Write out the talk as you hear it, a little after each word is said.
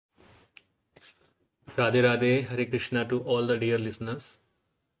Radhe Radhe, Hare Krishna to all the dear listeners.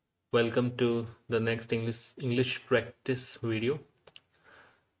 Welcome to the next English practice video.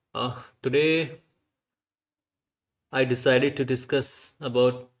 Today I decided to discuss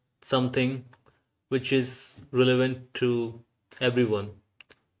about something which is relevant to everyone,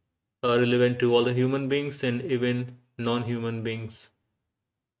 relevant to all the human beings and even non-human beings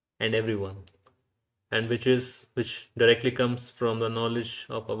and everyone, and which directly comes from the knowledge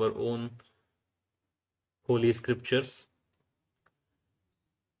of our own holy scriptures.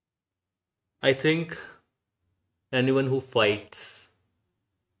 I think anyone who fights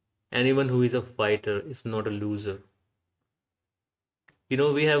Anyone who is a fighter is not a loser.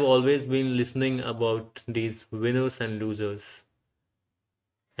 We have always been listening about these winners and losers.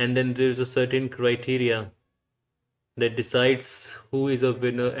 And then there's a certain criteria that decides who is a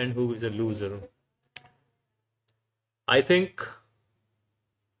winner and who is a loser. I think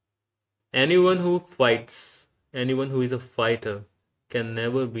anyone who fights, anyone who is a fighter, can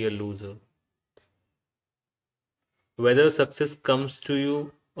never be a loser. Whether success comes to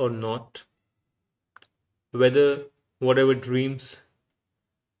you or not, whether whatever dreams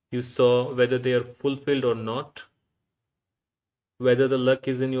you saw, whether they are fulfilled or not, whether the luck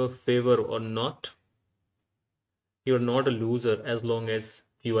is in your favor or not, you're not a loser as long as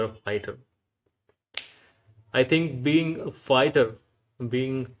you are a fighter. I think being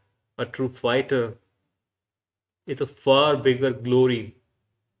a true fighter, is a far bigger glory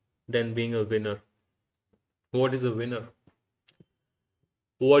than being a winner. What is a winner?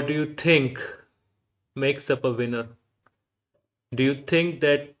 What do you think makes up a winner? Do you think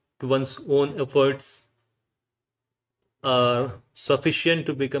that one's own efforts are sufficient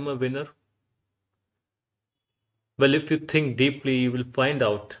to become a winner? Well, if you think deeply, you will find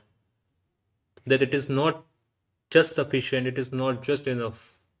out that it is not just sufficient, it is not just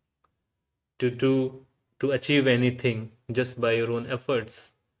enough to do to achieve anything just by your own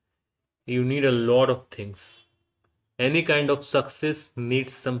efforts. You need a lot of things. Any kind of success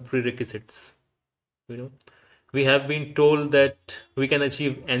needs some prerequisites. You know, we have been told that we can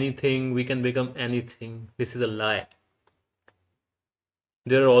achieve anything, we can become anything. This is a lie.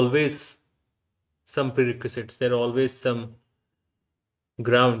 There are always some prerequisites, there are always some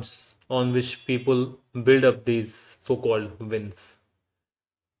grounds on which people build up these so-called wins.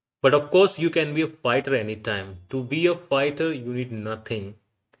 But of course, you can be a fighter anytime. To be a fighter, you need nothing.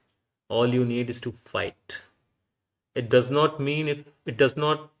 All you need is to fight. It does not mean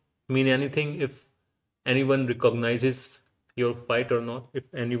anything if anyone recognizes your fight or not,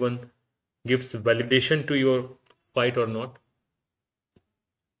 if anyone gives validation to your fight or not.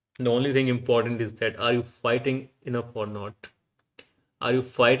 The only thing important is that are you fighting enough or not? Are you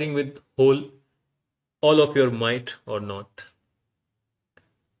fighting with all of your might or not?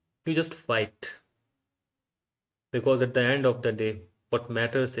 You just fight, because at the end of the day, what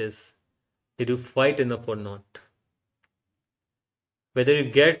matters is, did you fight enough or not? Whether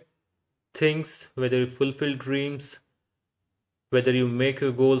you get things, whether you fulfill dreams, whether you make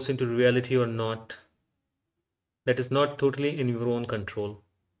your goals into reality or not, that is not totally in your own control.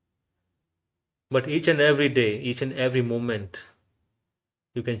 But each and every day, each and every moment,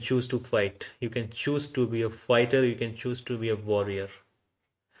 you can choose to fight. You can choose to be a fighter. You can choose to be a warrior.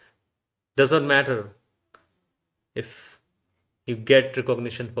 Does not matter if you get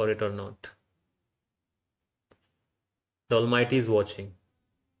recognition for it or not. The Almighty is watching.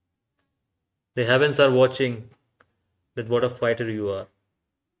 The heavens are watching that what a fighter you are.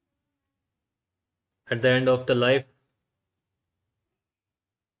 At the end of the life,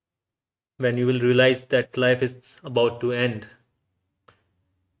 when you will realize that life is about to end,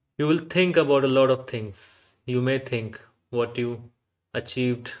 you will think about a lot of things. You may think what you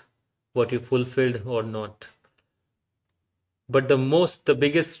achieved, what you fulfilled or not. But the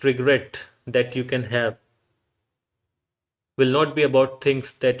biggest regret that you can have will not be about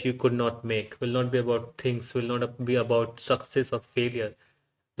things that you could not make, will not be about success or failure.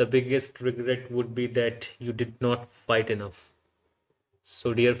 The biggest regret would be that you did not fight enough.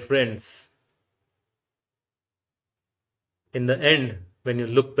 So, dear friends, in the end, when you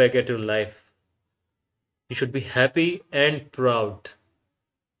look back at your life, you should be happy and proud.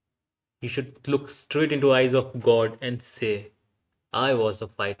 You should look straight into the eyes of God and say, I was a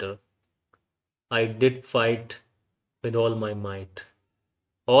fighter. I did fight with all my might.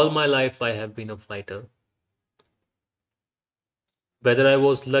 All my life I have been a fighter. Whether I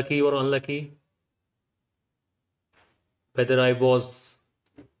was lucky or unlucky, whether I was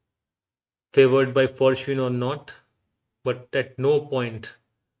favored by fortune or not, but at no point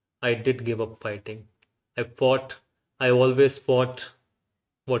I did give up fighting. I always fought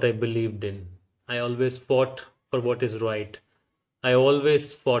what I believed in. I always fought for what is right. I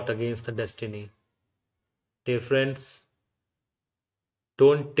always fought against the destiny. Dear friends,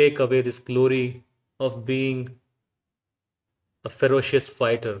 don't take away this glory of being a ferocious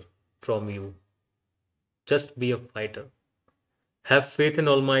fighter from you. Just be a fighter. Have faith in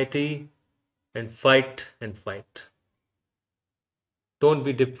Almighty and fight and fight. Don't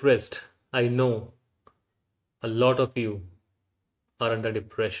be depressed. I know a lot of you are under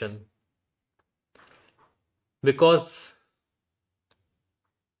depression because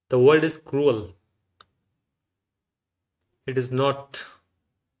the world is cruel. It is not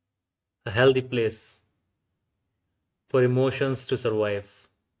a healthy place for emotions to survive.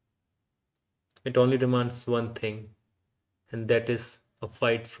 It only demands one thing, and that is a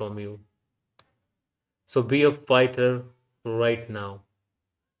fight from you. So be a fighter right now.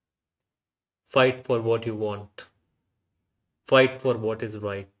 Fight for what you want. Fight for what is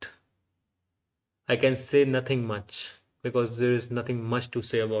right. I can say nothing much because there is nothing much to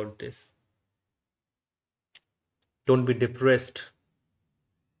say about this. Don't be depressed.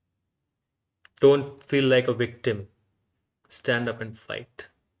 Don't feel like a victim. Stand up and fight.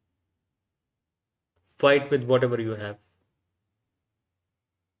 Fight with whatever you have.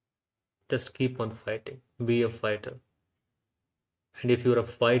 Just keep on fighting. Be a fighter. And if you're a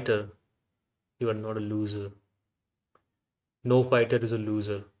fighter, you are not a loser. No fighter is a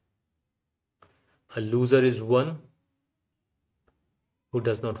loser. A loser is one who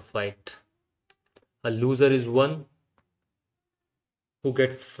does not fight. A loser is one who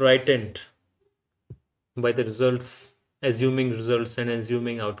gets frightened by the results, assuming results and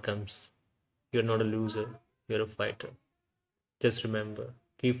assuming outcomes. You're not a loser, you're a fighter. Just remember,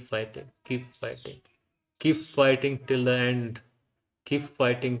 keep fighting, keep fighting, keep fighting till the end, keep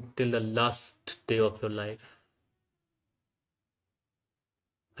fighting till the last day of your life.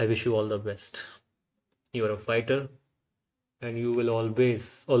 I wish you all the best. You are a fighter and you will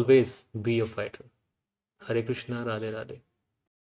always, always be a fighter. Hare Krishna, Radhe Radhe.